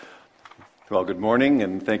Well, good morning,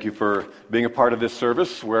 and thank you for being a part of this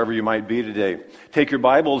service, wherever you might be today. Take your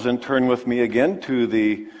Bibles and turn with me again to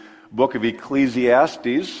the book of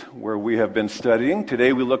Ecclesiastes, where we have been studying.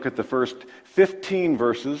 Today we look at the first 15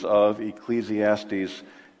 verses of Ecclesiastes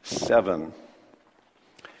 7.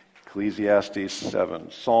 Ecclesiastes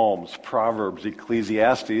 7. Psalms, Proverbs,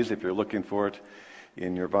 Ecclesiastes, if you're looking for it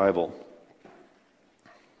in your Bible.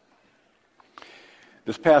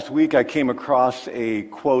 This past week, I came across a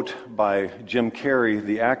quote by Jim Carrey,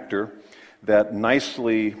 the actor, that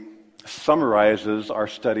nicely summarizes our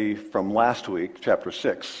study from last week, chapter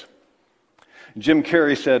 6. Jim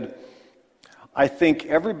Carrey said, "I think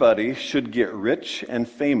everybody should get rich and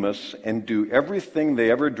famous and do everything they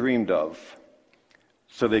ever dreamed of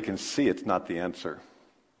so they can see it's not the answer."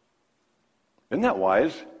 Isn't that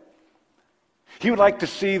wise? He would like to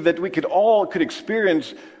see that we could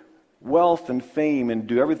experience wealth and fame and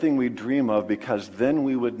do everything we dream of, because then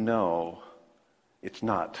we would know it's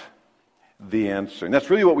not the answer. And that's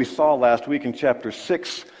really what we saw last week in chapter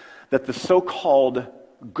 6, that the so-called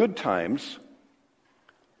good times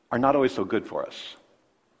are not always so good for us.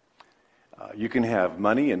 You can have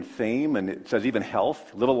money and fame, and it says even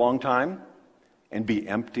health, live a long time, and be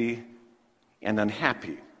empty and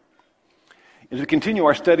unhappy. As we continue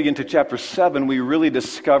our study into chapter 7, we really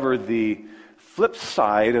discover the flip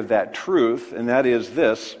side of that truth, and that is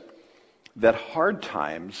this, that hard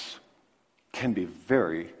times can be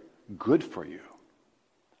very good for you.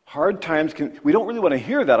 Hard times we don't really want to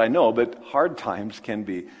hear that, I know, but hard times can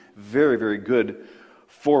be very, very good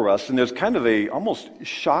for us. And there's kind of a almost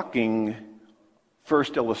shocking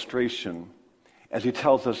first illustration as he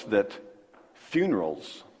tells us that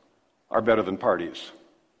funerals are better than parties.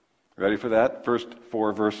 Ready for that? First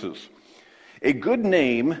 4 verses. A good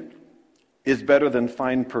name is better than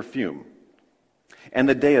fine perfume, and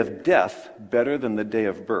the day of death better than the day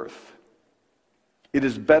of birth. It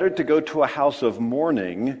is better to go to a house of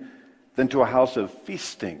mourning than to a house of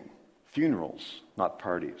feasting, funerals, not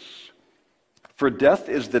parties. For death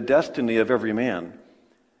is the destiny of every man,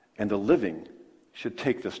 and the living should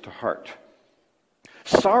take this to heart.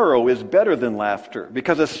 Sorrow is better than laughter,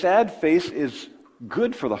 because a sad face is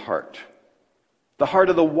good for the heart. The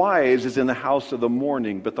heart of the wise is in the house of the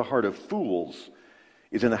mourning, but the heart of fools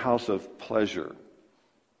is in the house of pleasure.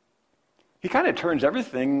 He kind of turns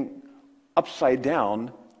everything upside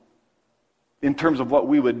down in terms of what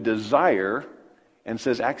we would desire and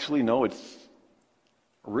says, actually, no, it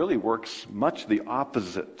really works much the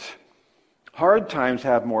opposite. Hard times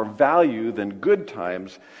have more value than good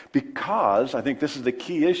times because, I think this is the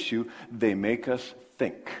key issue, they make us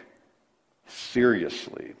think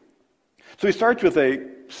seriously. So he starts with a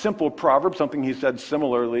simple proverb, something he said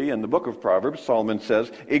similarly in the book of Proverbs. Solomon says,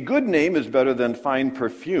 "A good name is better than fine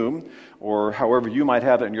perfume," or however you might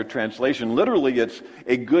have it in your translation. Literally, it's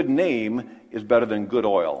a good name is better than good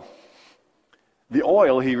oil. The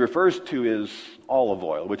oil he refers to is olive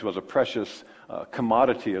oil, which was a precious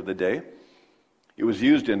commodity of the day. It was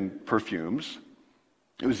used in perfumes.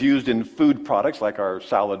 It was used in food products like our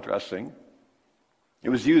salad dressing. It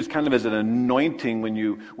was used kind of as an anointing when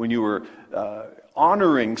you were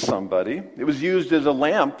honoring somebody. It was used as a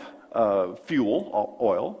lamp fuel,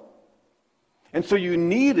 oil. And so you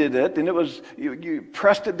needed it, and it was you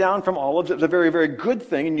pressed it down from olives. It was a very, very good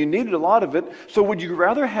thing, and you needed a lot of it. So would you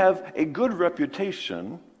rather have a good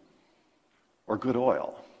reputation or good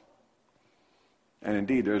oil? And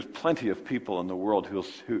indeed, there's plenty of people in the world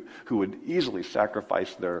who would easily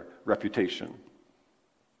sacrifice their reputation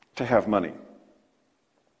to have money.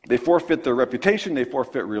 They forfeit their reputation, they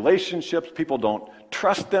forfeit relationships, people don't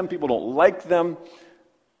trust them, people don't like them.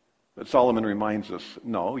 But Solomon reminds us,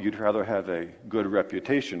 no, you'd rather have a good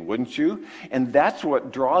reputation, wouldn't you? And that's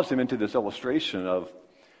what draws him into this illustration of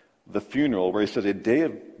the funeral, where he says a day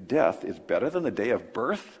of death is better than the day of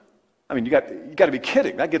birth. I mean, you got to be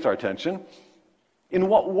kidding. That gets our attention. In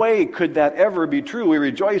what way could that ever be true? We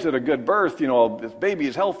rejoice at a good birth, this baby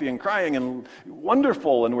is healthy and crying and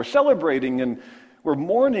wonderful, and we're celebrating, and we're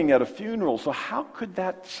mourning at a funeral, so how could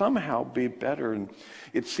that somehow be better? And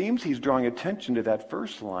it seems he's drawing attention to that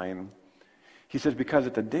first line. He says, because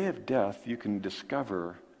at the day of death, you can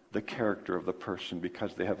discover the character of the person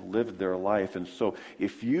because they have lived their life. And so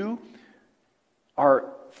if you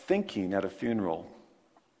are thinking at a funeral,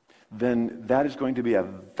 then that is going to be a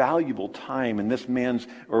valuable time. And this man's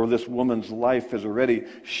or this woman's life has already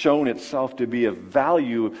shown itself to be of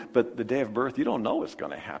value. But the day of birth, you don't know what's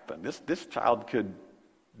going to happen. This child could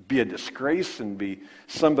be a disgrace and be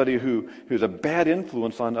somebody who's a bad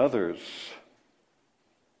influence on others.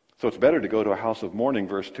 So it's better to go to a house of mourning,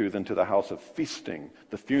 verse 2, than to the house of feasting,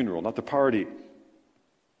 the funeral, not the party.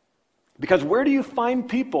 Because where do you find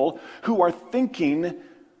people who are thinking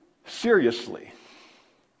seriously?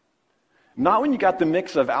 Not when you got the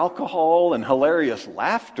mix of alcohol and hilarious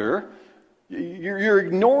laughter. You're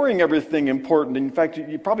ignoring everything important. In fact,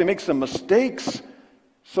 you probably make some mistakes.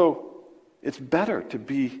 So it's better to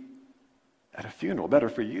be at a funeral, better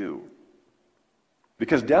for you.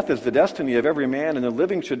 Because death is the destiny of every man, and the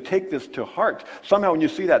living should take this to heart. Somehow when you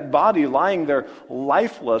see that body lying there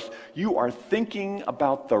lifeless, you are thinking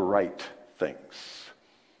about the right things.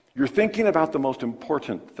 You're thinking about the most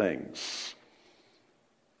important things.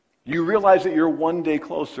 You realize that you're one day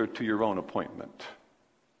closer to your own appointment.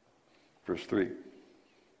 Verse 3.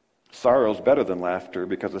 Sorrow is better than laughter,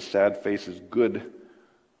 because a sad face is good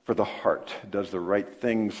for the heart. It does the right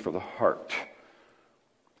things for the heart.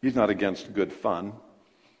 He's not against good fun.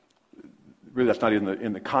 Really, that's not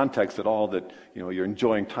in the context at all that you're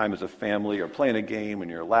enjoying time as a family or playing a game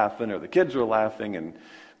and you're laughing or the kids are laughing and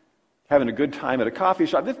having a good time at a coffee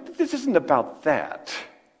shop. This isn't about that.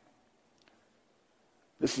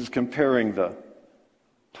 This is comparing the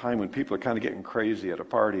time when people are kind of getting crazy at a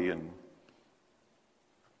party and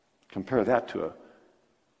compare that to a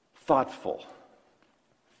thoughtful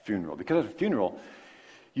funeral. Because at a funeral,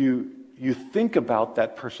 you think about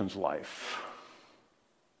that person's life.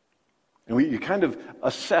 And you kind of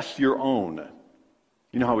assess your own.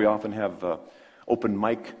 You know how we often have open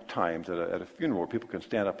mic times at a funeral where people can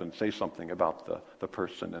stand up and say something about the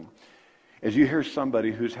person. And as you hear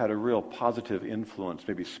somebody who's had a real positive influence,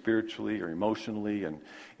 maybe spiritually or emotionally,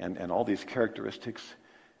 and all these characteristics,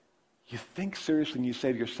 you think seriously and you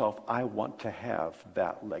say to yourself, I want to have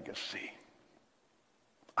that legacy.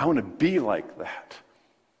 I want to be like that.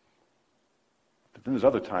 But then there's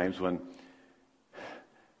other times when,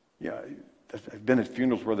 I've been at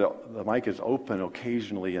funerals where the mic is open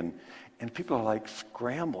occasionally, and people are like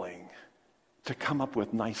scrambling to come up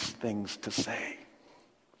with nice things to say.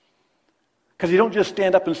 Because you don't just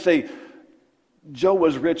stand up and say, Joe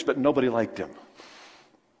was rich, but nobody liked him.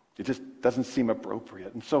 It just doesn't seem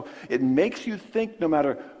appropriate. And so it makes you think, no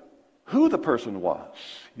matter who the person was,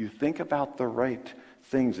 you think about the right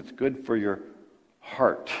things. It's good for your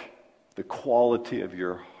heart, the quality of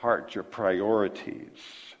your heart, your priorities.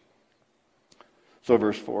 So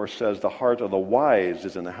verse 4 says, the heart of the wise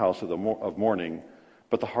is in the house of mourning,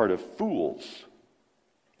 but the heart of fools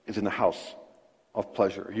is in the house of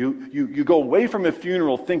pleasure. You go away from a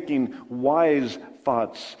funeral thinking wise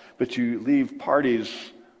thoughts, but you leave parties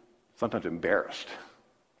sometimes embarrassed.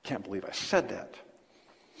 Can't believe I said that.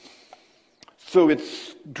 So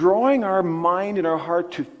it's drawing our mind and our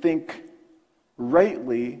heart to think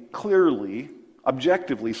rightly, clearly,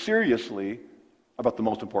 objectively, seriously about the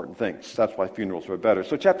most important things. That's why funerals are better.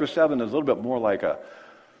 So chapter 7 is a little bit more like a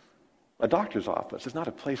doctor's office. It's not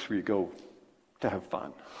a place where you go to have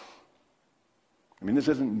fun. I mean, this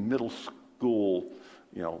isn't middle school,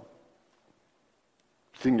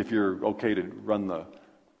 seeing if you're okay to run the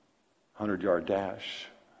 100-yard dash.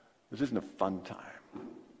 This isn't a fun time.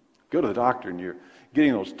 Go to the doctor and you're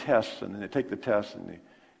getting those tests, and then they take the tests, and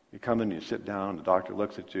you come in and you sit down, the doctor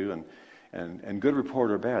looks at you, and good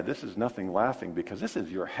report or bad, this is nothing laughing, because this is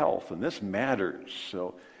your health and this matters.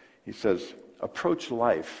 So he says, approach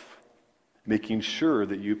life making sure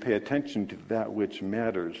that you pay attention to that which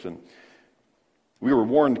matters. And we were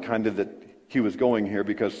warned kind of that he was going here,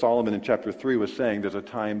 because Solomon in chapter 3 was saying there's a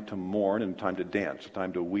time to mourn and a time to dance, a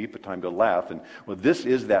time to weep, a time to laugh. And well, this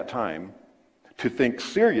is that time to think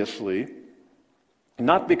seriously,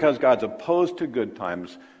 not because God's opposed to good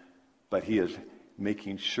times, but he is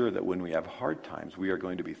making sure that when we have hard times, we are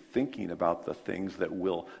going to be thinking about the things that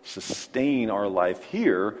will sustain our life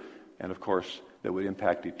here, and of course, that would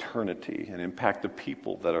impact eternity and impact the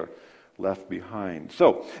people that are left behind.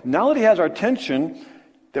 So, now that he has our attention,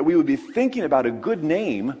 that we would be thinking about a good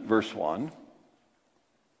name, verse 1,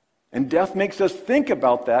 and death makes us think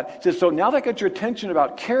about that. He says, so now that I got your attention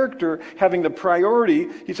about character having the priority,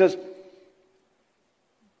 he says,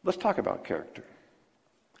 let's talk about character.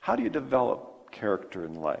 How do you develop character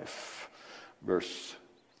in life? Verse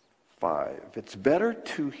 5. It's better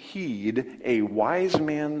to heed a wise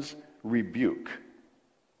man's rebuke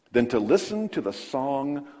than to listen to the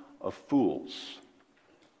song of fools.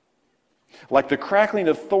 Like the crackling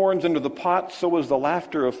of thorns under the pot, so is the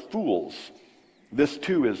laughter of fools. This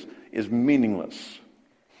too is meaningless.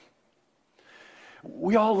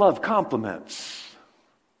 We all love compliments.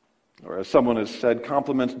 Or as someone has said,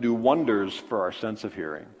 compliments do wonders for our sense of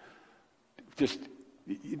hearing. Just,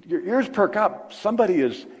 your ears perk up. Somebody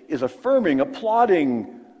is affirming,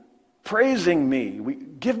 applauding, praising me.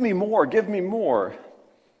 Give me more, give me more.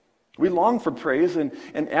 We long for praise, and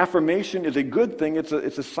affirmation is a good thing. It's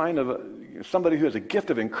a sign of somebody who has a gift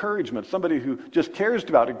of encouragement, somebody who just cares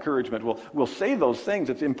about encouragement. Will say those things.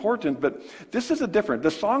 It's important, but this is different. The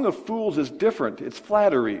Song of Fools is different. It's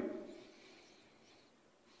flattery.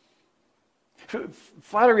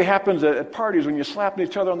 Flattery happens at parties when you're slapping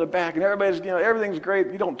each other on the back and everything's great.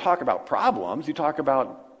 You don't talk about problems. You talk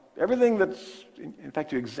about everything that's, in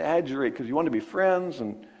fact, you exaggerate because you want to be friends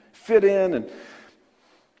and fit in. And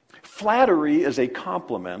flattery is a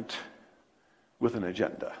compliment with an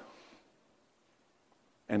agenda.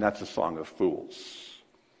 And that's a Song of Fools.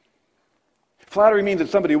 Flattery means that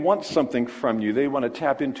somebody wants something from you. They want to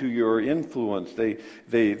tap into your influence.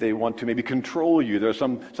 They want to maybe control you. There's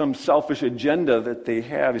some selfish agenda that they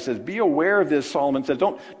have. He says, be aware of this, Solomon says.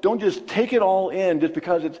 Don't just take it all in just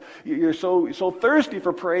because you're so thirsty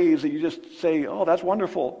for praise that you just say, oh, that's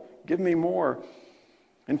wonderful. Give me more.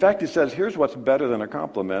 In fact, he says, here's what's better than a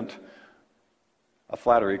compliment, a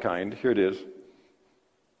flattery kind. Here it is.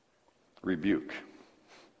 Rebuke.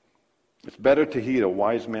 It's better to heed a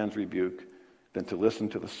wise man's rebuke than to listen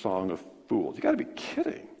to the song of fools. You got to be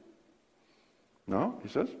kidding. No, he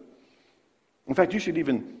says. In fact, you should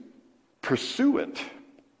even pursue it.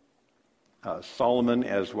 Solomon,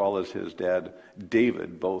 as well as his dad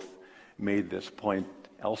David, both made this point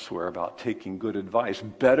elsewhere about taking good advice.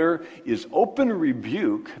 Better is open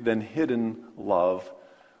rebuke than hidden love.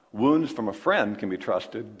 Wounds from a friend can be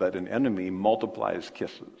trusted, but an enemy multiplies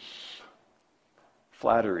kisses.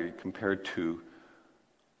 Flattery compared to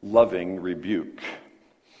loving rebuke.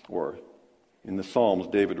 Or in the Psalms,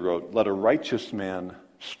 David wrote, let a righteous man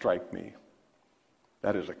strike me.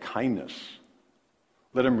 That is a kindness.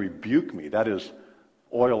 Let him rebuke me. That is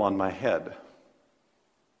oil on my head.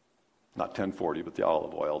 Not 1040, but the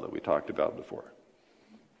olive oil that we talked about before.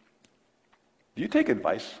 Do you take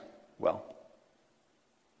advice well?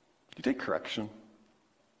 Do you take correction?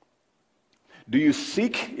 Do you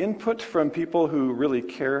seek input from people who really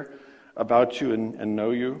care about you and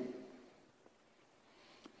know you?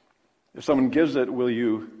 If someone gives it, will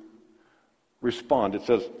you respond? It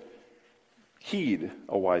says, heed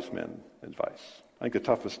a wise man's advice. I think the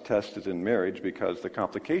toughest test is in marriage because the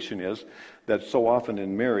complication is that so often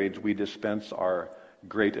in marriage we dispense our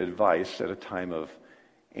great advice at a time of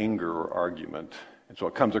anger or argument. And so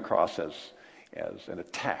it comes across as an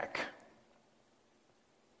attack.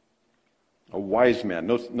 A wise man.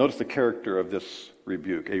 Notice the character of this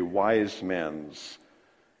rebuke. A wise man's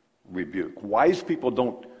rebuke. Wise people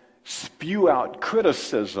don't spew out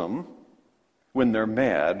criticism when they're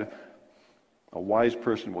mad. A wise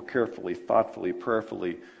person will carefully, thoughtfully,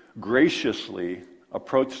 prayerfully, graciously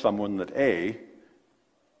approach someone that A,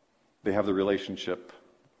 they have the relationship,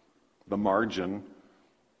 the margin,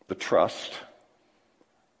 the trust.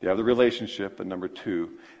 They have the relationship, and number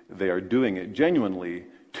two, they are doing it genuinely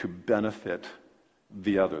to benefit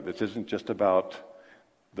the other. This isn't just about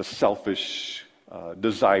the selfish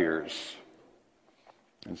desires.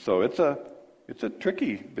 And so it's a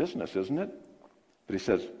tricky business, isn't it? But he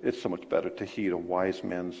says it's so much better to heed a wise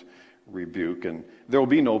man's rebuke, and there will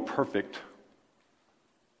be no perfect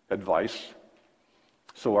advice.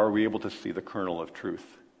 So are we able to see the kernel of truth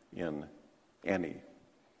in any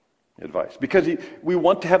advice? Because we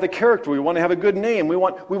want to have the character, we want to have a good name, we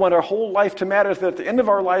want our whole life to matter, so that at the end of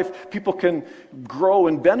our life people can grow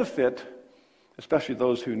and benefit, especially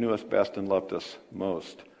those who knew us best and loved us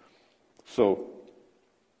most. So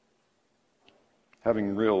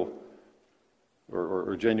having real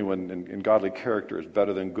or genuine and godly character is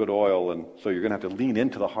better than good oil, and so you're going to have to lean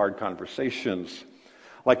into the hard conversations.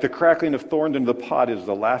 Like the crackling of thorns into the pot is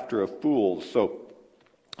the laughter of fools. So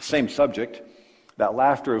same subject. That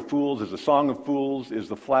laughter of fools is the song of fools, is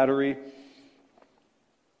the flattery.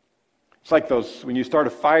 It's like those, when you start a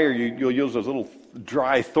fire, you'll use those little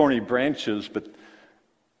dry, thorny branches, but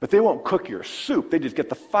they won't cook your soup. They just get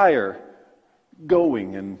the fire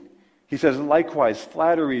going. And he says, likewise,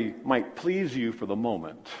 flattery might please you for the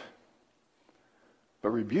moment, but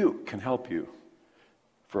rebuke can help you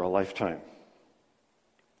for a lifetime.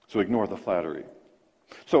 So ignore the flattery.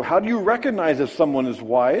 So how do you recognize if someone is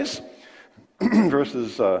wise? In verse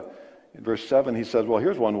 7, he says, well,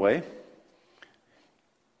 here's one way.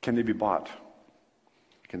 Can they be bought?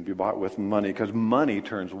 Can be bought with money, because money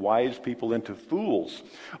turns wise people into fools.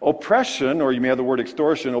 Oppression, or you may have the word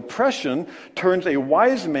extortion, oppression turns a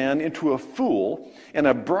wise man into a fool, and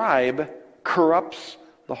a bribe corrupts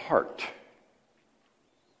the heart.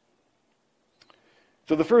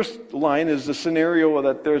 So the first line is the scenario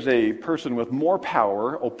that there's a person with more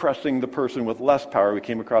power oppressing the person with less power. We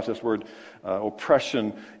came across this word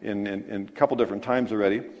oppression in a couple different times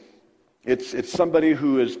already. It's somebody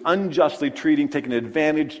who is unjustly taking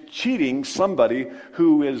advantage, cheating somebody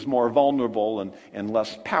who is more vulnerable and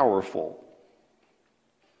less powerful.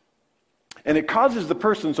 And it causes the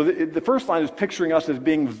person, so the first line is picturing us as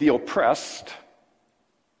being the oppressed.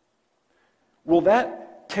 Will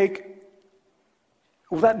that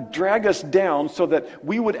drag us down so that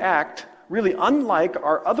we would act really unlike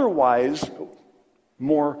our otherwise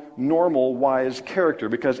more normal, wise character?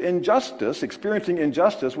 Because experiencing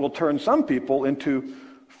injustice will turn some people into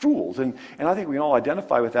fools. And I think we can all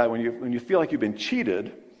identify with that when you feel like you've been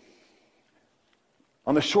cheated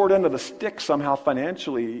on the short end of the stick somehow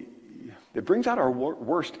financially. It brings out our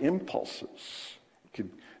worst impulses. It could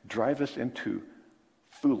drive us into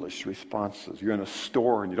foolish responses. You're in a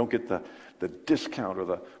store and you don't get the discount, or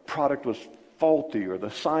the product was faulty, or the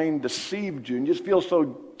sign deceived you, and you just feel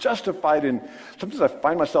so justified. And sometimes I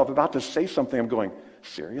find myself about to say something, I'm going,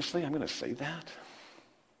 seriously, I'm going to say that?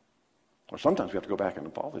 Or sometimes we have to go back and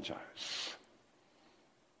apologize.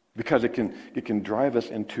 Because it can drive us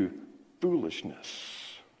into foolishness.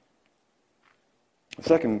 The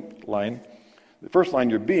second line, the first line,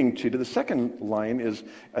 you're being cheated. The second line is,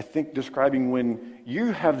 I think, describing when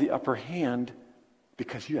you have the upper hand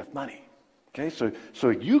because you have money. Okay, so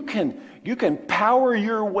you can power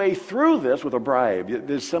your way through this with a bribe.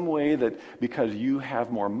 There's some way that because you have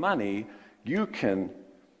more money, you can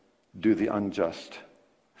do the unjust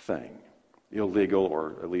thing, illegal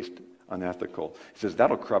or at least unethical. He says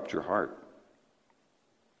that'll corrupt your heart.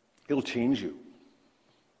 It'll change you.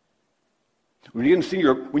 When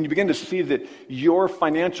you begin to see that your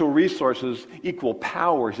financial resources equal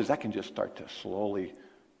power, he says that can just start to slowly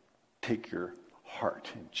take your heart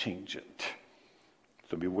and change it.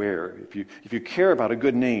 So beware. If you care about a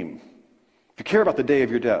good name, if you care about the day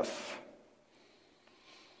of your death,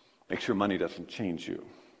 make sure money doesn't change you.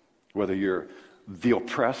 Whether you're the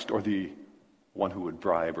oppressed or the one who would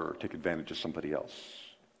bribe or take advantage of somebody else.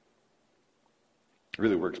 It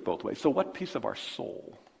really works both ways. So what piece of our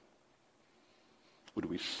soul would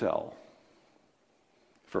we sell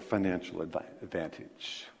for financial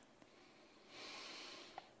advantage?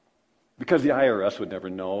 Because the IRS would never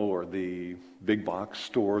know, or the big box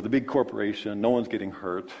store, the big corporation, no one's getting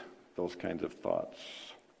hurt, those kinds of thoughts.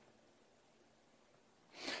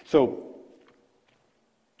 So,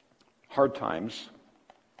 hard times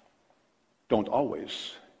don't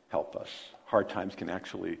always help us. Hard times can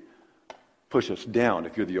actually push us down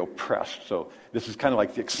if you're the oppressed. So this is kind of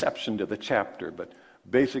like the exception to the chapter, but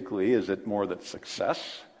basically, is it more that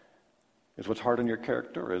success is what's hard on your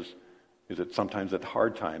character, or is it sometimes that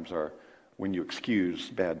hard times are when you excuse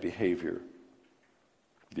bad behavior,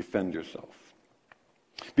 defend yourself?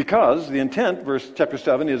 Because the intent, chapter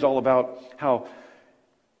 7, is all about how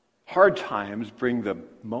hard times bring the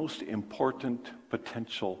most important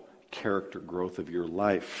potential character growth of your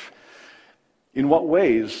life. In what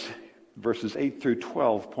ways? Verses 8 through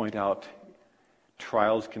 12 point out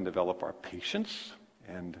trials can develop our patience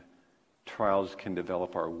and trials can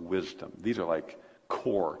develop our wisdom. These are like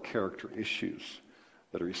core character issues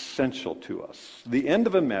that are essential to us. The end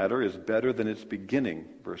of a matter is better than its beginning,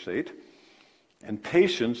 verse 8, and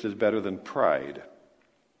patience is better than pride.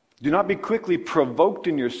 Do not be quickly provoked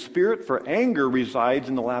in your spirit, for anger resides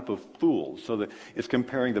in the lap of fools. So that it's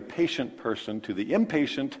comparing the patient person to the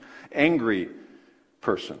impatient, angry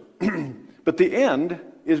person. But the end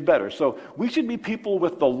is better. So we should be people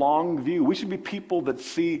with the long view. We should be people that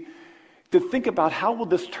think about how will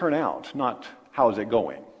this turn out, not how is it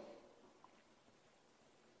going.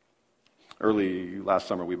 Early last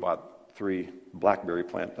summer, we bought 3 blueberry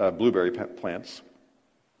plants.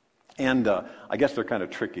 And I guess they're kind of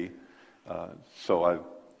tricky. So I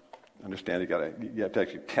understand you have to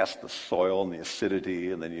actually test the soil and the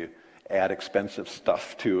acidity, and then you add expensive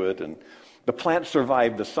stuff to it. And the plants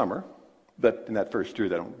survived the summer, but in that first year,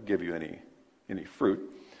 they don't give you any fruit.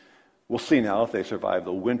 We'll see now if they survive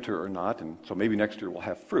the winter or not, and so maybe next year we'll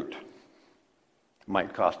have fruit. It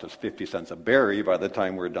might cost us 50 cents a berry by the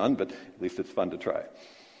time we're done, but at least it's fun to try.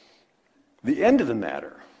 The end of the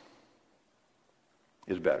matter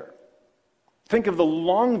is better. Think of the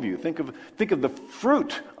long view. Think of the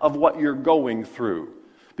fruit of what you're going through.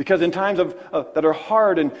 Because in times that are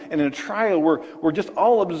hard and in a trial, we're just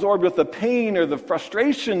all absorbed with the pain or the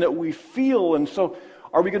frustration that we feel. And so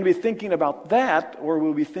are we going to be thinking about that, or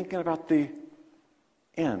will we be thinking about the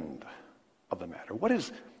end of the matter? What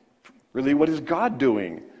is God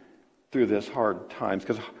doing through this hard times?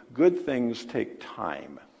 Because good things take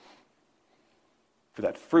time for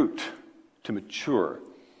that fruit to mature.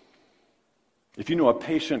 If you know a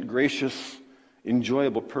patient, gracious,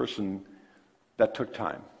 enjoyable person, that took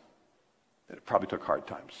time. It probably took hard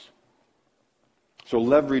times. So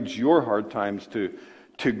leverage your hard times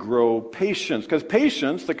to grow patience. Because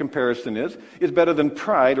patience, the comparison is better than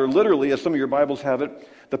pride, or literally, as some of your Bibles have it,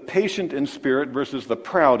 the patient in spirit versus the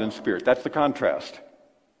proud in spirit. That's the contrast.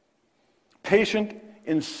 Patient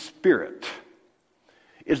in spirit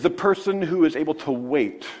is the person who is able to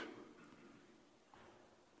wait.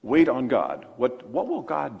 Wait on God. What will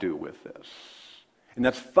God do with this? And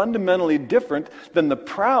that's fundamentally different than the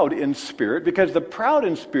proud in spirit, because the proud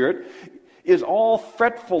in spirit is all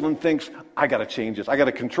fretful and thinks, I got to change this, I got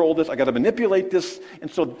to control this, I got to manipulate this. And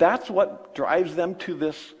so that's what drives them to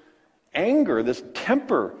this anger, this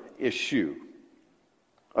temper issue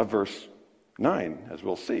of verse 9, as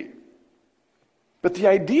we'll see. But the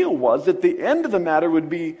idea was that the end of the matter would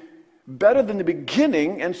be better than the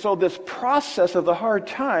beginning, and so this process of the hard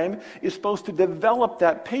time is supposed to develop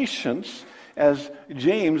that patience, as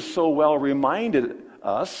James so well reminded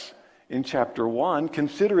us in chapter 1.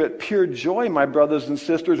 Consider it pure joy, my brothers and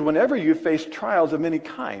sisters, whenever you face trials of many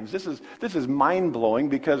kinds. This is mind-blowing,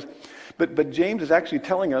 because but James is actually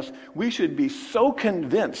telling us we should be so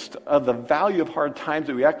convinced of the value of hard times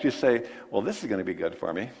that we actually say, well, this is going to be good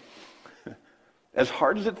for me. As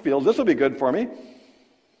hard as it feels, this will be good for me.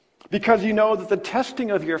 Because you know that the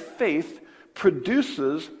testing of your faith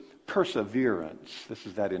produces perseverance. This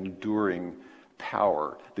is that enduring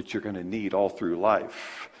power that you're going to need all through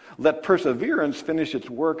life. Let perseverance finish its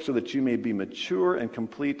work so that you may be mature and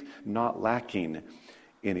complete, not lacking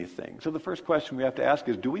anything. So the first question we have to ask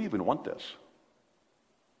is, do we even want this?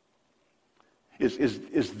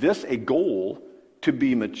 Is this a goal to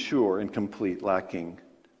be mature and complete, lacking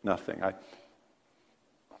nothing?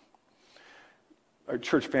 Our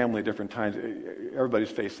church family at different times,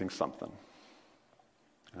 everybody's facing something.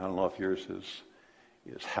 I don't know if yours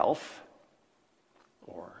is health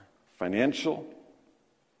or financial,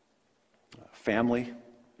 family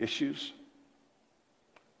issues,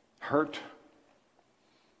 hurt,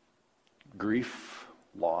 grief,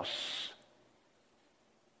 loss,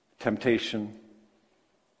 temptation,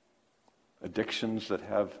 addictions that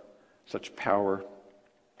have such power,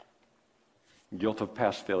 guilt of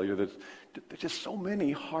past failure. There's just so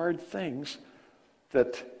many hard things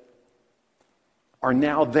that are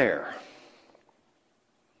now there.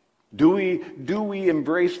 Do we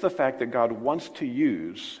embrace the fact that God wants to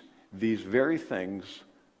use these very things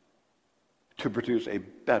to produce a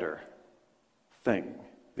better thing?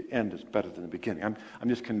 The end is better than the beginning. I'm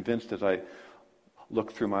just convinced as I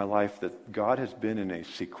look through my life that God has been in a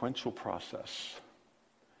sequential process.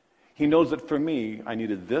 He knows that for me, I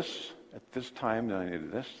needed this at this time, then I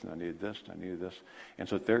needed this, and I needed this, and I needed this. And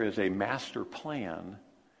so there is a master plan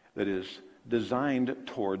that is designed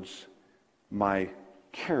towards my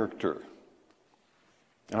character.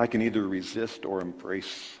 And I can either resist or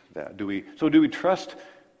embrace that. Do we trust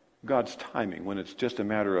God's timing when it's just a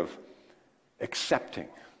matter of accepting,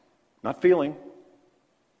 not feeling?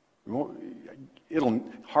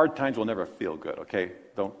 Hard times will never feel good, okay?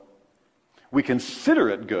 We consider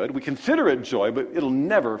it good, we consider it joy, but it'll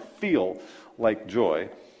never feel like joy.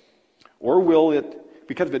 Or will it,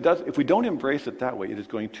 because if we don't embrace it that way, it is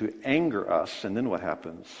going to anger us, and then what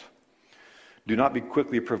happens? Do not be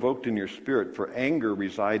quickly provoked in your spirit, for anger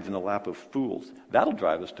resides in the lap of fools. That'll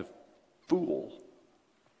drive us to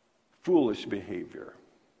foolish behavior.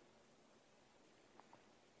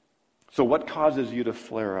 So what causes you to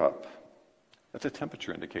flare up? That's a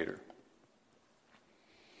temperature indicator.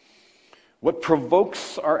 What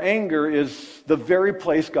provokes our anger is the very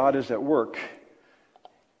place God is at work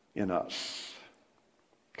in us.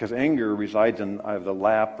 Because anger resides in either the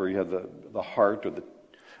lap, or you have the heart, or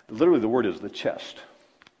literally the word is the chest.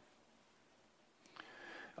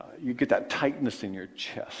 You get that tightness in your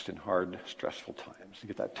chest in hard, stressful times. You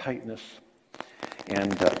get that tightness.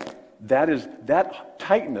 And that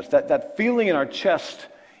tightness, that feeling in our chest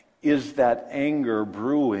is that anger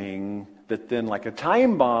brewing that then, like a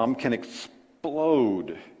time bomb, can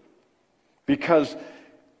explode. Because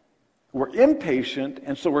we're impatient,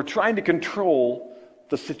 and so we're trying to control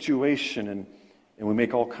the situation, and we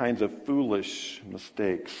make all kinds of foolish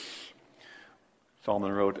mistakes.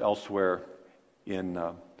 Solomon wrote elsewhere in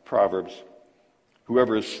Proverbs,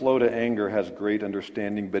 "Whoever is slow to anger has great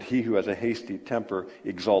understanding, but he who has a hasty temper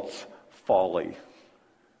exalts folly."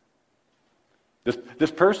 This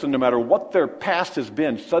person, no matter what their past has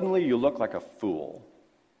been, suddenly you look like a fool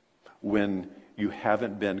when you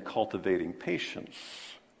haven't been cultivating patience.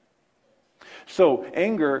 So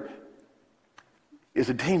anger is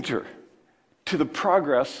a danger to the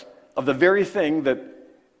progress of the very thing that,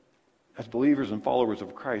 as believers and followers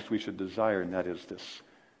of Christ, we should desire, and that is this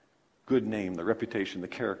good name, the reputation, the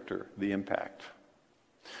character, the impact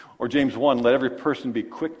Or James 1, let every person be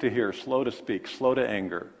quick to hear, slow to speak, slow to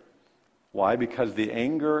anger. Why? Because the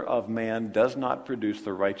anger of man does not produce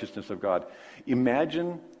the righteousness of God.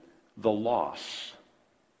 Imagine the loss.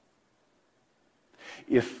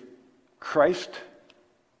 If Christ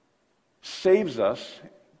saves us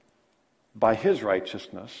by his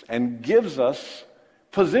righteousness and gives us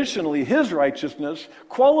positionally his righteousness,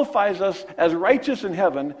 qualifies us as righteous in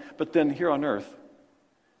heaven, but then here on earth,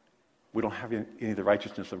 we don't have any of the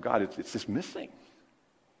righteousness of God. It's just missing.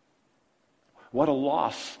 What a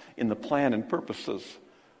loss in the plan and purposes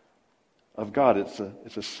of God. It's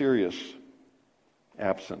a serious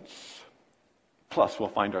absence. Plus, we'll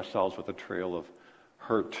find ourselves with a trail of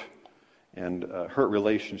hurt and hurt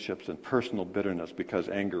relationships and personal bitterness because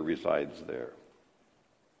anger resides there.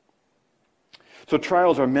 So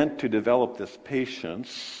trials are meant to develop this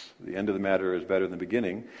patience. The end of the matter is better than the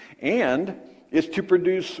beginning. And it's to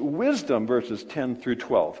produce wisdom, verses 10 through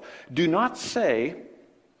 12. Do not say,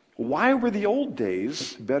 why were the old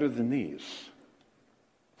days better than these?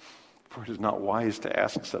 For it is not wise to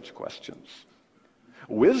ask such questions.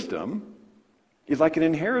 Wisdom is like an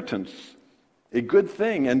inheritance, a good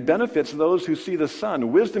thing, and benefits those who see the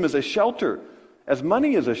sun. Wisdom is a shelter, as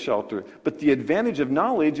money is a shelter. But the advantage of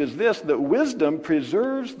knowledge is this, that wisdom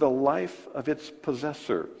preserves the life of its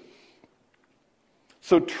possessor.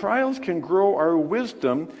 So trials can grow our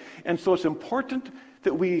wisdom, and so it's important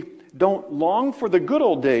that we don't long for the good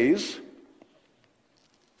old days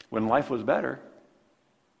when life was better,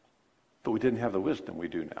 but we didn't have the wisdom we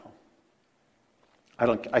do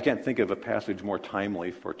now. I can't think of a passage more timely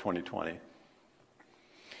for 2020.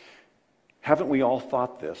 Haven't we all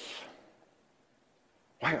thought this?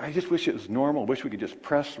 Why, I just wish it was normal. I wish we could just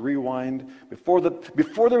press rewind before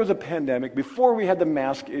there was a pandemic, before we had the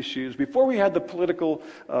mask issues, before we had the political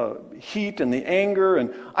heat and the anger,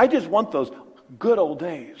 and I just want those good old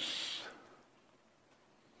days.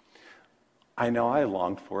 I know I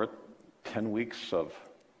longed for it. 10 weeks of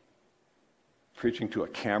preaching to a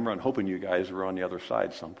camera and hoping you guys were on the other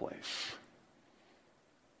side someplace.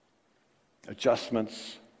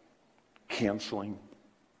 Adjustments, canceling,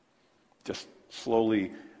 just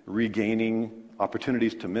slowly regaining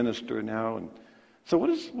opportunities to minister now. And so what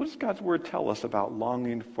does God's Word tell us about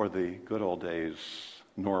longing for the good old days,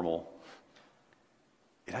 normal?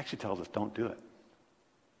 It actually tells us don't do it.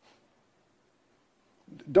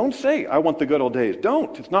 Don't say, I want the good old days.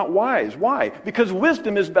 Don't. It's not wise. Why? Because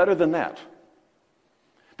wisdom is better than that.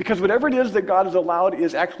 Because whatever it is that God has allowed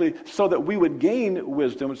is actually so that we would gain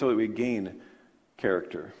wisdom, so that we gain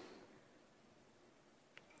character.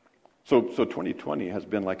 So 2020 has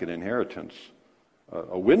been like an inheritance,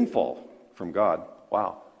 a windfall from God.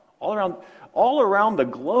 Wow. All around the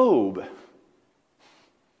globe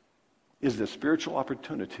is the spiritual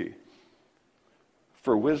opportunity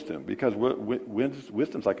for wisdom, because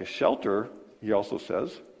wisdom's like a shelter, he also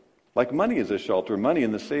says. Like money is a shelter. Money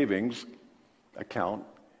in the savings account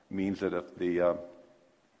means that if the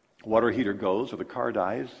water heater goes or the car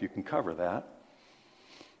dies, you can cover that.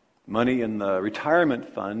 Money in the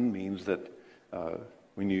retirement fund means that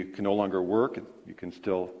when you can no longer work, you can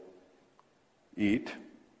still eat.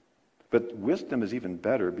 But wisdom is even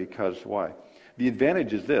better because why? The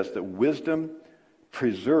advantage is this, that wisdom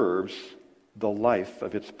preserves the life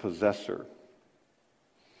of its possessor.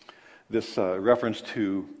 This reference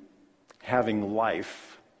to having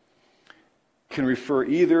life can refer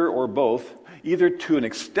either or both, either to an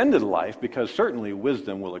extended life, because certainly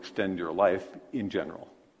wisdom will extend your life in general.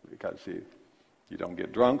 Because you don't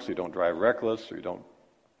get drunk, so you don't drive reckless, or you don't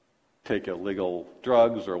take illegal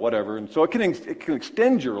drugs or whatever. And so it can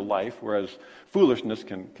extend your life, whereas foolishness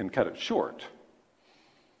can cut it short.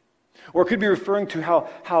 Or it could be referring to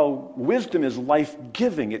how wisdom is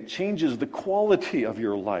life-giving. It changes the quality of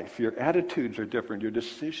your life. Your attitudes are different. Your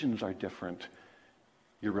decisions are different.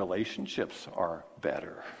 Your relationships are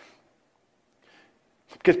better.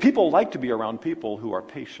 Because people like to be around people who are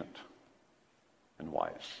patient and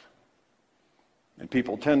wise. And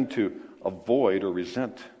people tend to avoid or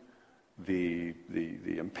resent the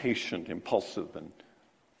impatient, impulsive, and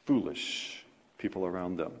foolish people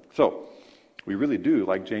around them. So, we really do,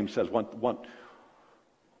 like James says, want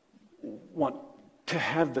to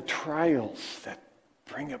have the trials that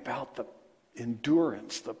bring about the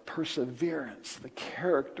endurance, the perseverance, the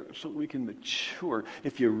character, so we can mature.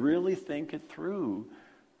 If you really think it through,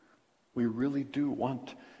 we really do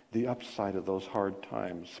want the upside of those hard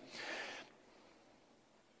times.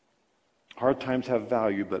 Hard times have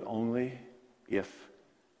value, but only if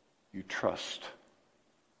you trust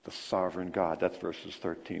the sovereign God. That's verses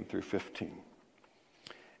 13 through 15.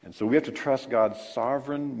 And so we have to trust God's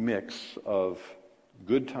sovereign mix of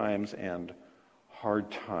good times and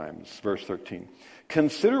hard times. Verse 13.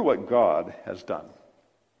 Consider what God has done.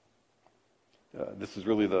 This is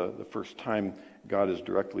really the first time God is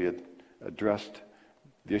directly addressed.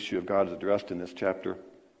 The issue of God is addressed in this chapter.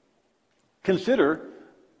 Consider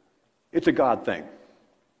it's a God thing.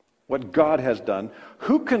 What God has done.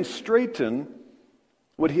 Who can straighten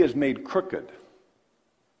what he has made crooked?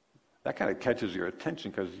 That kind of catches your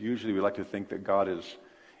attention because usually we like to think that God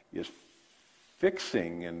is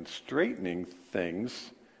fixing and straightening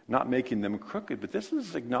things, not making them crooked. But this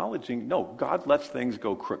is acknowledging, no, God lets things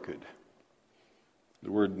go crooked.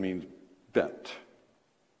 The word means bent.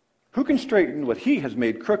 Who can straighten what he has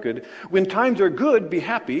made crooked? When times are good, be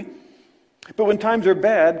happy. But when times are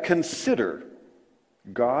bad, consider.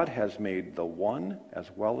 God has made the one as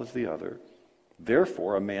well as the other.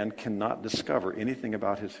 Therefore, a man cannot discover anything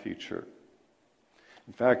about his future.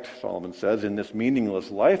 In fact, Solomon says, in this meaningless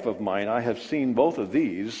life of mine, I have seen both of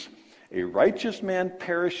these, a righteous man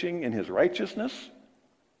perishing in his righteousness.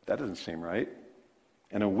 That doesn't seem right.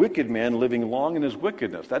 And a wicked man living long in his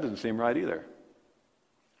wickedness. That doesn't seem right either.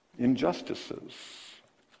 Injustices.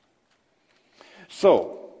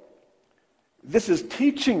 So, this is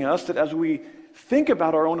teaching us that as we think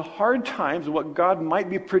about our own hard times and what God might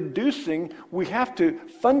be producing, we have to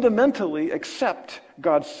fundamentally accept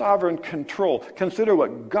God's sovereign control. Consider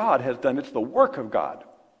what God has done. It's the work of God.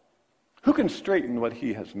 Who can straighten what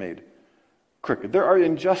he has made crooked? There are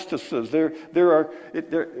injustices.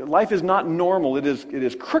 Life is not normal. It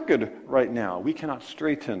is crooked right now. We cannot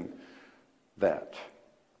straighten that.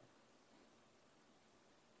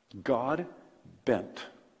 God bent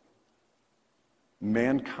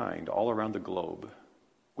mankind all around the globe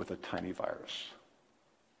with a tiny virus.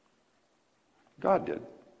 God did.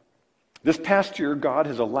 This past year, God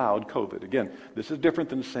has allowed COVID. Again, this is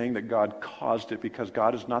different than saying that God caused it because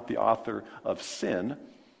God is not the author of sin.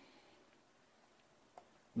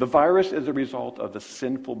 The virus is a result of the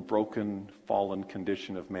sinful, broken, fallen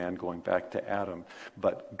condition of man going back to Adam.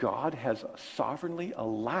 But God has sovereignly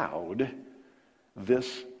allowed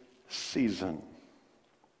this season.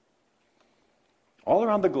 All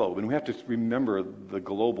around the globe, and we have to remember the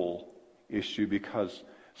global issue because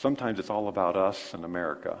sometimes it's all about us and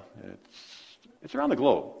America. It's around the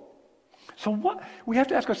globe. So we have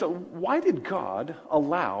to ask ourselves, why did God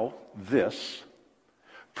allow this,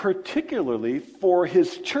 particularly for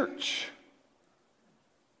his church?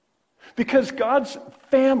 Because God's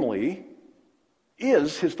family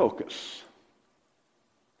is his focus.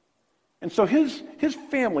 And so his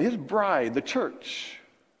family, his bride, the church,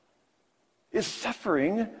 is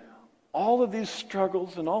suffering all of these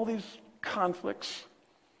struggles and all these conflicts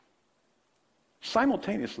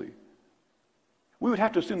simultaneously. We would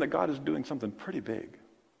have to assume that God is doing something pretty big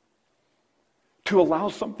to allow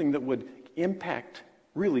something that would impact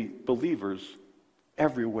really believers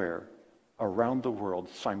everywhere around the world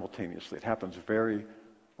simultaneously. It happens very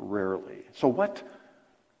rarely. So what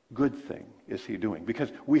good thing is he doing?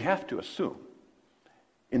 Because we have to assume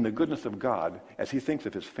in the goodness of God, as he thinks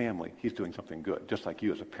of his family, he's doing something good, just like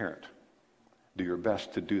you as a parent. Do your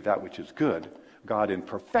best to do that which is good. God in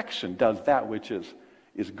perfection does that which is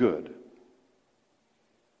good.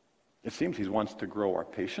 It seems he wants to grow our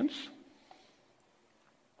patience,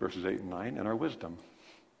 verses 8 and 9, and our wisdom,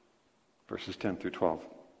 verses 10 through 12.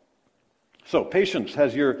 So, patience.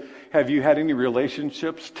 Have you had any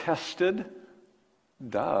relationships tested?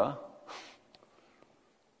 Duh.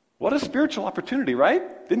 What a spiritual opportunity,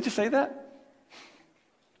 right? Didn't you say that?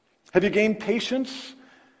 Have you gained patience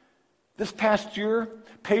this past year?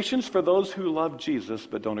 Patience for those who love Jesus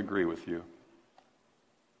but don't agree with you.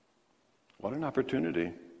 What an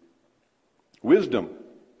opportunity. Wisdom.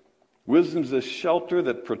 Wisdom is a shelter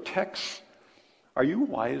that protects. Are you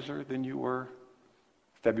wiser than you were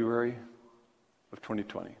February of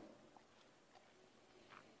 2020?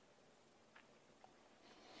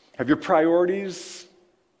 Have your priorities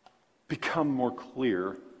become more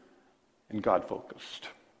clear and God-focused?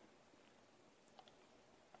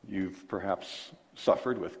 You've perhaps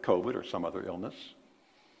suffered with COVID or some other illness.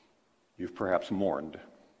 You've perhaps mourned.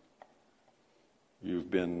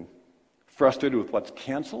 You've been frustrated with what's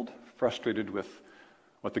canceled, frustrated with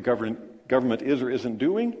what the government is or isn't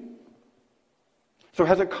doing. So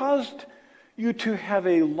has it caused you to have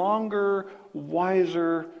a longer,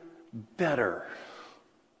 wiser, better,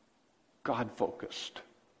 God-focused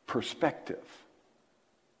perspective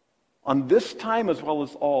on this time as well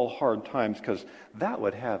as all hard times? Because that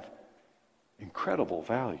would have incredible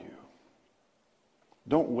value.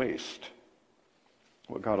 Don't waste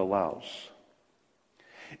what God allows.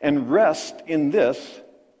 And rest in this,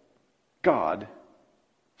 God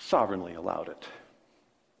sovereignly allowed it.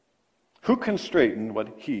 Who can straighten what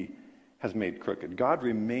he has made crooked? God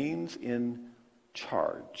remains in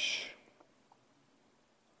charge.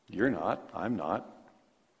 You're not. I'm not.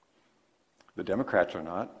 The Democrats are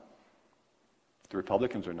not. The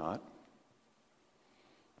Republicans are not.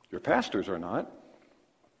 Your pastors are not.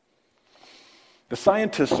 The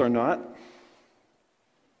scientists are not.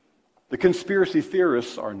 The conspiracy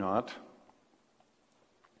theorists are not.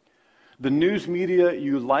 The news media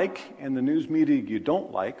you like and the news media you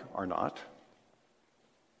don't like are not.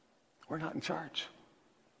 We're not in charge.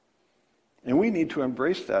 And we need to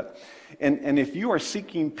embrace that. And if you are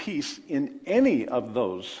seeking peace in any of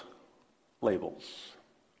those labels,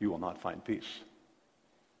 you will not find peace.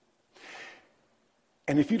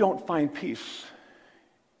 And if you don't find peace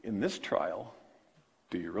in this trial,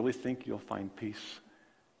 do you really think you'll find peace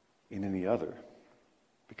in any other?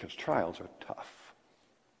 Because trials are tough.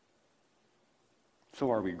 So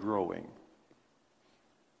are we growing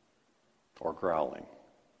or growling?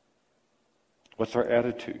 What's our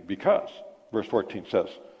attitude? Because, verse 14 says,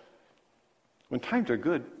 when times are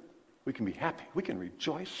good, we can be happy. We can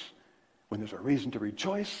rejoice when there's a reason to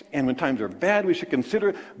rejoice. And when times are bad, we should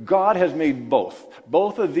consider God has made both.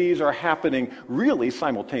 Both of these are happening really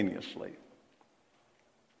simultaneously.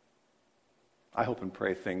 I hope and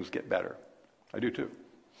pray things get better. I do too.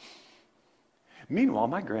 Meanwhile,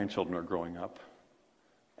 my grandchildren are growing up,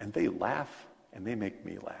 and they laugh, and they make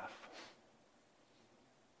me laugh.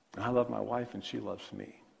 And I love my wife, and she loves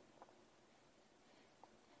me.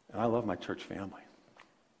 And I love my church family.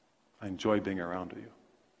 I enjoy being around you.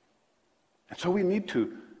 And so we need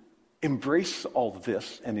to embrace all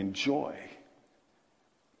this and enjoy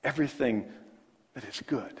everything that is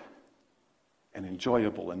good and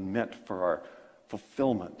enjoyable and meant for our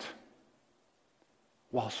fulfillment,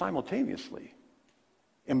 while simultaneously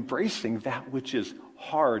embracing that which is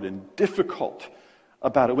hard and difficult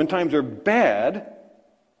about it. When times are bad,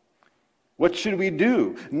 what should we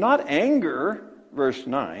do? Not anger, verse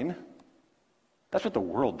 9. That's what the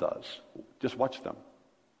world does. Just watch them.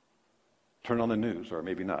 Turn on the news, or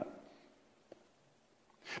maybe not.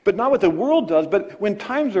 But not what the world does, but when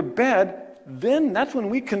times are bad, then that's when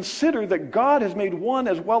we consider that God has made one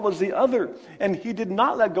as well as the other. And he did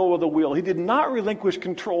not let go of the wheel. He did not relinquish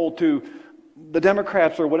control to the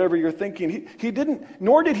Democrats or whatever you're thinking. He didn't,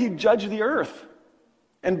 nor did he judge the earth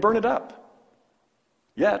and burn it up.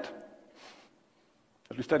 Yet,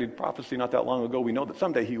 as we studied prophecy not that long ago, we know that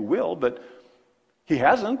someday he will, but he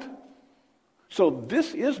hasn't. So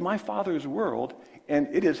this is my Father's world, and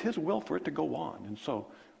it is his will for it to go on. And so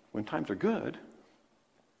when times are good,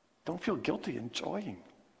 don't feel guilty enjoying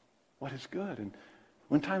what is good. And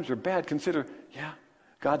when times are bad, consider, yeah,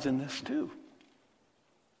 God's in this too.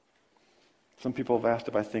 Some people have asked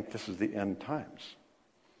if I think this is the end times.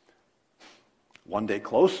 One day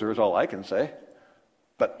closer is all I can say.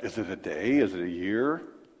 But is it a day? Is it a year?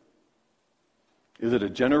 Is it a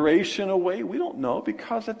generation away? We don't know,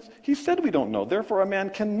 because he said we don't know. Therefore, a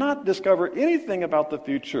man cannot discover anything about the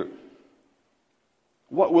future.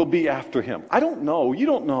 What will be after him? I don't know. You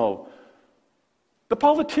don't know. The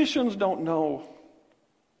politicians don't know.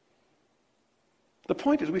 The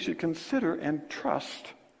point is we should consider and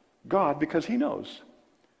trust God because he knows.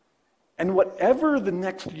 And whatever the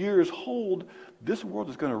next years hold, this world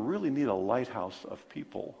is going to really need a lighthouse of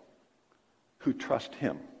people who trust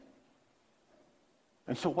him.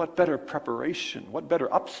 And so what better preparation, what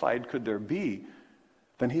better upside could there be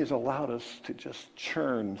than he has allowed us to just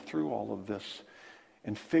churn through all of this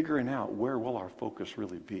and figuring out where will our focus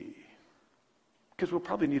really be. Because we'll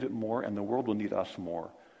probably need it more, and the world will need us more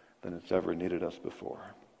than it's ever needed us before.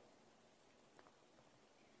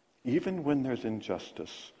 Even when there's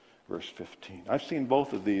injustice, verse 15. I've seen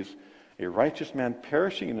both of these, a righteous man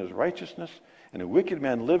perishing in his righteousness and a wicked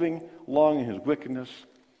man living long in his wickedness.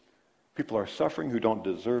 People are suffering who don't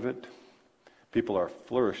deserve it. People are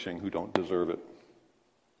flourishing who don't deserve it.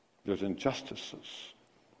 There's injustices.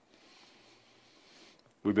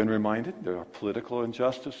 We've been reminded there are political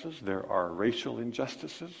injustices, there are racial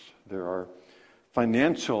injustices, there are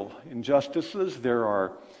financial injustices, there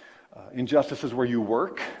are injustices where you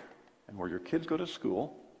work and where your kids go to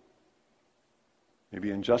school,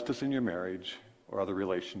 maybe injustice in your marriage or other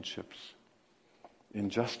relationships.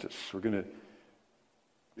 Injustice.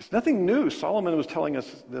 It's nothing new. Solomon was telling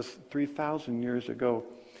us this 3,000 years ago.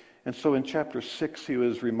 And so in chapter 6, he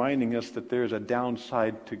was reminding us that there's a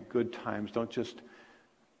downside to good times. Don't just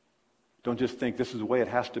think this is the way it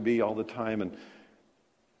has to be all the time. And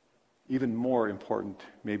even more important,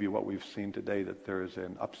 maybe what we've seen today, that there is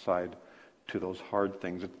an upside to those hard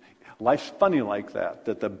things. Life's funny like that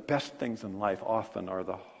the best things in life often are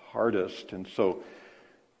the hardest. And so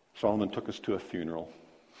Solomon took us to a funeral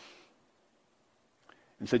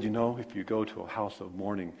and said, if you go to a house of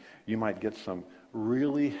mourning, you might get some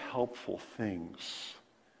really helpful things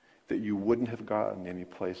that you wouldn't have gotten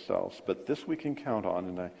anyplace else. But this we can count on,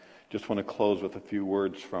 and I just want to close with a few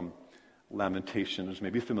words from Lamentations,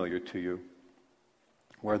 maybe familiar to you,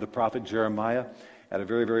 where the prophet Jeremiah, at a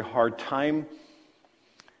very, very hard time,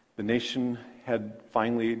 the nation had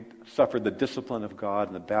finally suffered the discipline of God,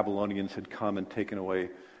 and the Babylonians had come and taken away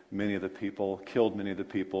many of the people, killed many of the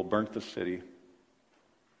people, burnt the city.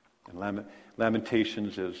 And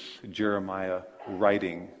Lamentations is Jeremiah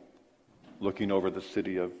writing, looking over the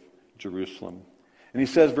city of Jerusalem. And he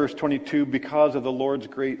says, verse 22, because of the Lord's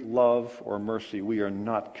great love or mercy, we are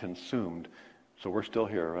not consumed. So we're still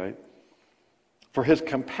here, right? For his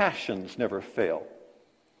compassions never fail.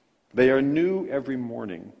 They are new every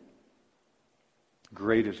morning.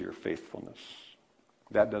 Great is your faithfulness.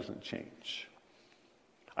 That doesn't change.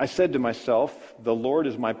 I said to myself, the Lord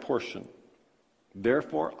is my portion.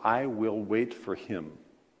 Therefore I will wait for him.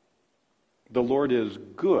 The Lord is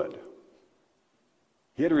good.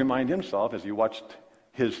 He had to remind himself as he watched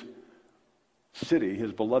his city,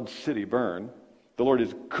 his beloved city burn. The Lord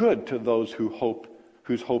is good to those whose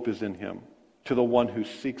hope is in him, to the one who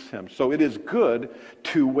seeks him. So it is good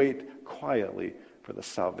to wait quietly for the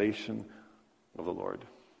salvation of the Lord.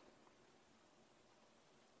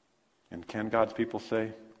 And can God's people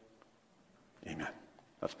say, amen?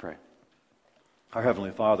 Let's pray. Our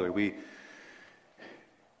Heavenly Father, we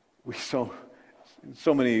in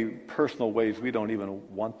so many personal ways we don't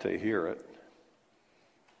even want to hear it.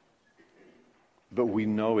 But we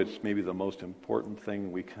know it's maybe the most important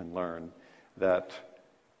thing we can learn, that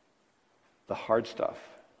the hard stuff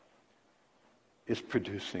is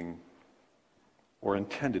producing or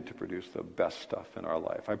intended to produce the best stuff in our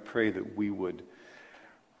life. I pray that we would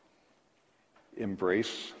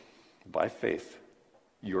embrace by faith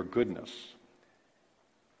your goodness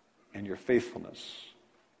and your faithfulness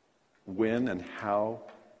when and how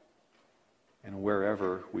and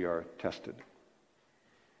wherever we are tested.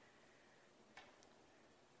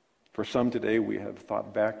 For some today, we have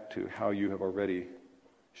thought back to how you have already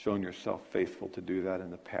shown yourself faithful to do that in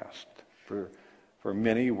the past. For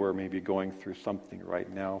many, we're maybe going through something right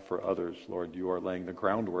now. For others, Lord, you are laying the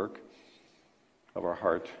groundwork of our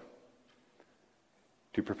heart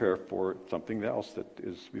to prepare for something else that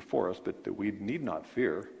is before us, but that we need not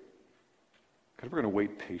fear, because we're going to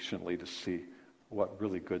wait patiently to see what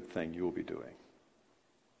really good thing you will be doing.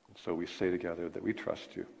 And so we say together that we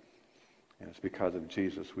trust you. And it's because of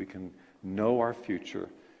Jesus we can know our future.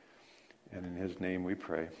 And in his name we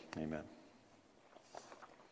pray. Amen.